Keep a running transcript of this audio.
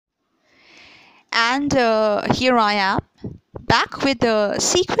And here I am, back with the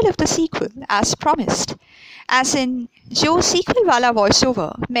sequel of the sequel, as promised. As in, जो sequel वाला voice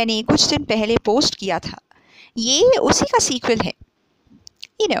over मैंने कुछ दिन पहले पोस्ट किया था, ये उसी का sequel है.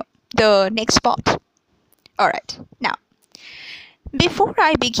 You know, the next part. Alright, now, before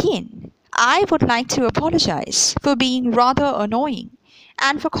I begin, I would like to apologize for being rather annoying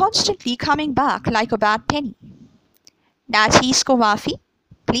and for constantly coming back like a bad penny. ना चीज़ को माफ़ी,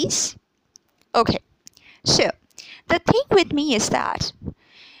 please? Okay, so the thing with me is that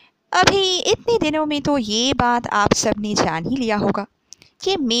अभी इतने दिनों में तो ये बात आप सब ने जान ही लिया होगा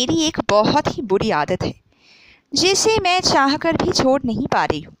कि मेरी एक बहुत ही बुरी आदत है जिसे मैं चाहकर भी छोड़ नहीं पा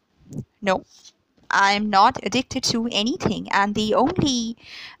रही हूँ. No, I am not addicted to anything, and the only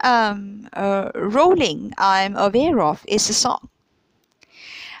rolling I am aware of is a song.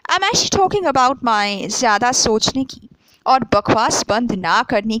 I'm actually talking about my ज़्यादा सोचने की और बकवास बंद ना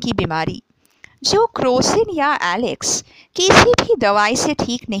करने की बीमारी, जो क्रोसिन या एलेक्स किसी भी दवाई से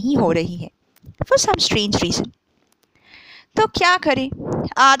ठीक नहीं हो रही है, for some strange reason. तो क्या करें,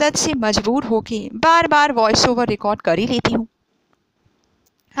 आदत से मजबूर होके बार बार वॉइस ओवर रिकॉर्ड कर ही लेती हूँ.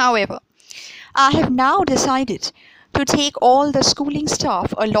 However, I have now decided to take all the schooling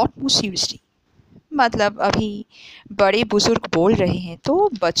stuff a lot more seriously. मतलब अभी बड़े बुजुर्ग बोल रहे हैं तो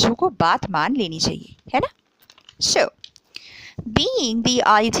बच्चों को बात मान लेनी चाहिए, है ना? So, being the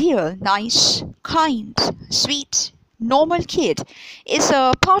ideal, nice, kind, sweet, normal kid is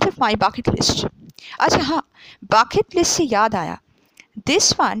a part of my bucket list. अच्छा हाँ, bucket list से याद आया.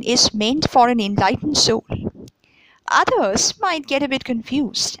 This one is meant for an enlightened soul. Others might get a bit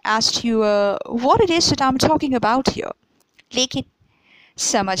confused as to what it is that I'm talking about here. लेकिन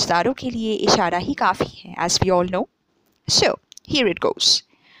समझदारों के लिए इशारा ही काफ़ी है, as we all know. So, here it goes.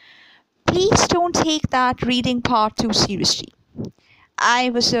 Please don't take that reading part too seriously. I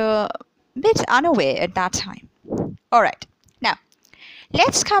was a bit unaware at that time. Alright, now,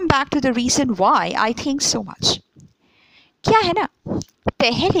 let's come back to the reason why I think so much. क्या है ना,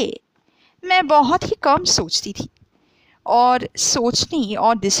 पहले मैं बहुत ही कम सोचती थी और सोचने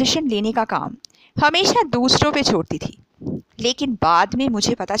और डिसीजन लेने का काम हमेशा दूसरों पे छोड़ती थी. लेकिन बाद में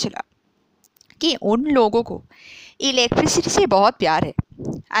मुझे पता चला कि उन लोगों को इलेक्ट्रिसिटी से बहुत प्यार है.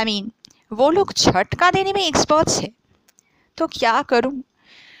 I mean, वो लोग झटका देने में एक्सपर्ट्स हैं. तो क्या करूं,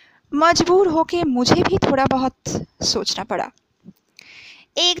 मजबूर होके मुझे भी थोड़ा बहुत सोचना पड़ा.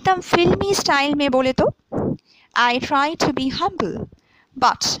 एकदम फिल्मी स्टाइल में बोले तो I tried to be humble,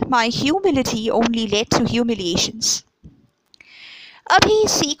 but my humility only led to humiliations. अभी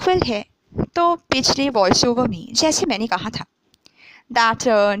सीक्वल है तो पिछले वॉइस ओवर में जैसे मैंने कहा था that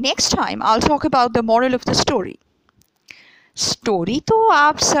next time I'll talk about the moral of the story. Story तो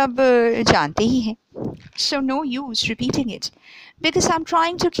आप सब जानते ही हैं, so no use repeating it because I'm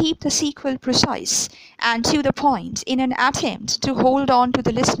trying to keep the sequel precise and to the point in an attempt to hold on to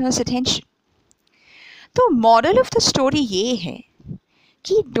the listener's attention. तो moral of the story ये है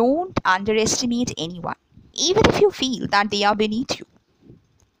कि don't underestimate anyone, even if you feel that they are beneath you.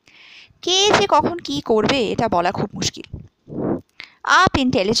 কে যে কখন কি করবে এটা বলা খুব মুশকিল. आप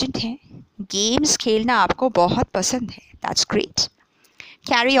इंटेलिजेंट हैं, गेम्स खेलना आपको बहुत पसंद है, that's great.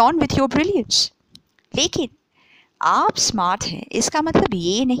 Carry on with your brilliance. लेकिन आप स्मार्ट हैं इसका मतलब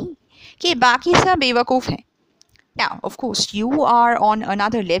ये नहीं कि बाकी सब बेवकूफ़ हैं. Now, of course, you are on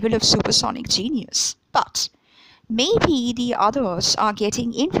another level of supersonic genius, but maybe the others are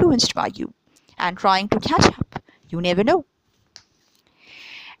getting influenced by you and trying to catch up. You never know.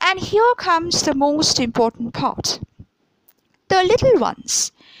 And here comes the most important part. The little ones,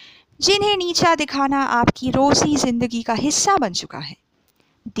 जिन्हें नीचा दिखाना आपकी रोज़ी ज़िंदगी का हिस्सा बन चुका है.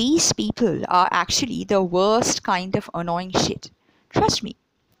 These people are actually the worst kind of annoying shit. Trust me.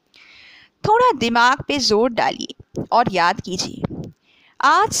 थोड़ा दिमाग पे जोर डालिए और याद कीजिए,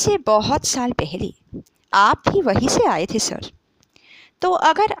 आज से बहुत साल पहले आप भी वहीं से आए थे सर. तो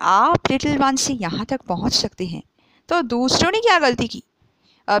अगर आप लिटिल वन से यहाँ तक पहुँच सकते हैं तो दूसरों ने क्या गलती की?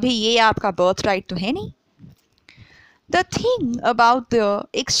 अभी ये आपका बर्थ राइट तो है नहीं. The thing about the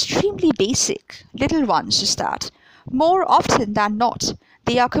extremely basic little ones is that more often than not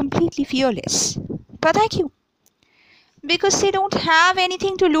they are completely fearless. पता है क्यों? Because they don't have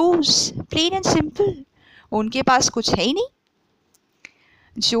anything to lose, plain and simple. उनके पास कुछ है ही नहीं.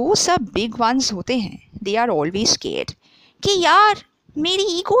 जो सब big ones होते हैं, they are always scared कि यार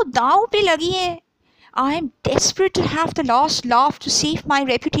मेरी ईगो दांव पे लगी है. I am desperate to have the last laugh to save my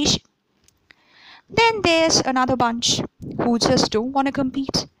reputation. Then there's another bunch who just don't want to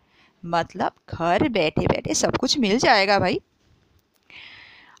compete. मतलब घर बैठे बैठे सब कुछ मिल जाएगा भाई.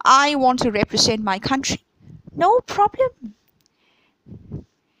 I want to represent my country. No problem.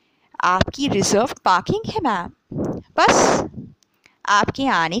 आपकी रिजर्व पार्किंग है मैम, बस आपके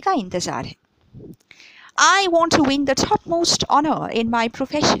आने का इंतजार है. I want to win the topmost honor in my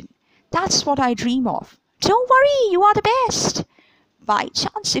profession. That's what I dream of. Don't worry, you are the best. By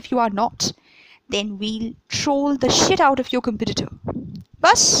chance, if you are not, then we'll troll the shit out of your competitor.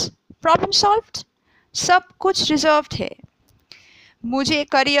 बस problem solved. सब कुछ reserved है. मुझे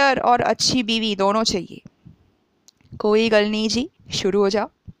career और अच्छी बीवी दोनों चाहिए. कोई गल नहीं जी, शुरू हो जाओ.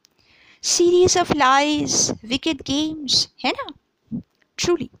 Series of lies, wicked games, है ना?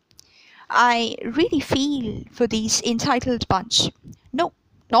 Truly, I really feel for these entitled bunch. No,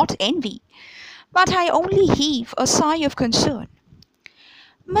 not envy, but I only heave a sigh of concern.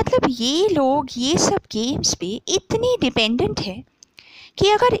 मतलब ये लोग ये सब गेम्स पे इतने डिपेंडेंट हैं कि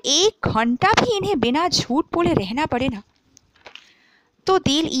अगर 1 घंटा भी इन्हें बिना झूठ बोले रहना पड़े ना, तो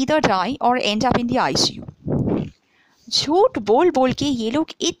they'll either die or end up in the ICU. झूठ बोल बोल के ये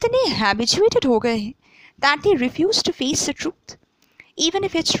लोग इतने habituated हो गए हैं that they refuse to face the truth, even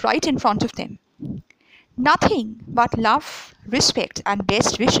if it's right in front of them. Nothing but love, respect, and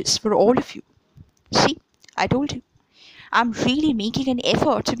best wishes for all of you. See, I told you. I'm really making an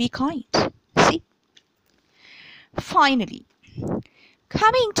effort to be kind. See? Finally,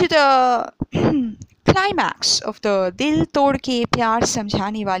 coming to the climax of the दिल तोड़ के प्यार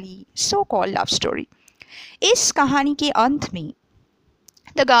समझाने वाली so-called love story. इस कहानी के अंत में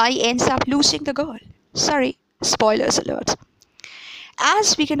the guy ends up losing the girl. Sorry, spoilers alert.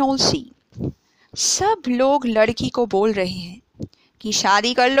 As we can all see, सब लोग लड़की को बोल रहे हैं कि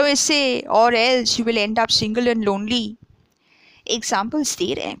शादी कर लो इससे or else you will end up single and lonely. Examples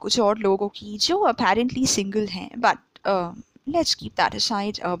दे रहे हैं कुछ और लोगों की जो अपेरेंटली सिंगल हैं, but let's keep that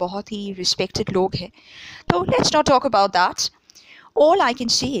aside. बहुत ही रिस्पेक्टेड लोग हैं, तो let's not talk about that. All I can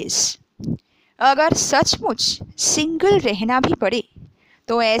say is, अगर सचमुच सिंगल रहना भी पड़े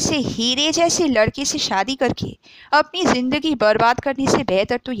तो ऐसे हीरे जैसे लड़के से शादी करके अपनी ज़िंदगी बर्बाद करने से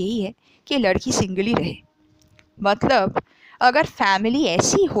बेहतर तो यही है कि लड़की सिंगल ही रहे. मतलब अगर फैमिली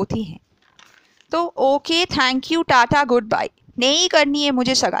ऐसी होती है तो okay, thank you, Tata, good bye, नहीं करनी है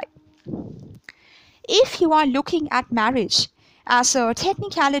मुझे सगाई. If you are looking at marriage as a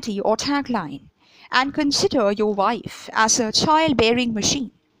technicality or tagline and consider your wife as a childbearing machine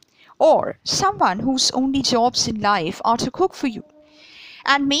or someone whose only jobs in life are to cook for you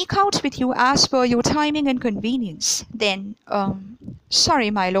and make out with you as per your timing and convenience, then sorry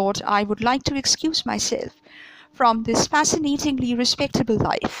my lord, I would like to excuse myself from this fascinatingly respectable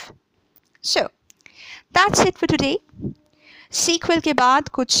life. So that's it for today. Sequel के बाद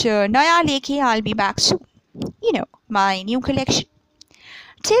कुछ नया लेके I'll be back soon. You know, my new collection.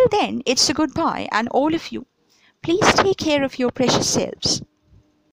 Till then, it's a goodbye, and all of you, please take care of your precious selves.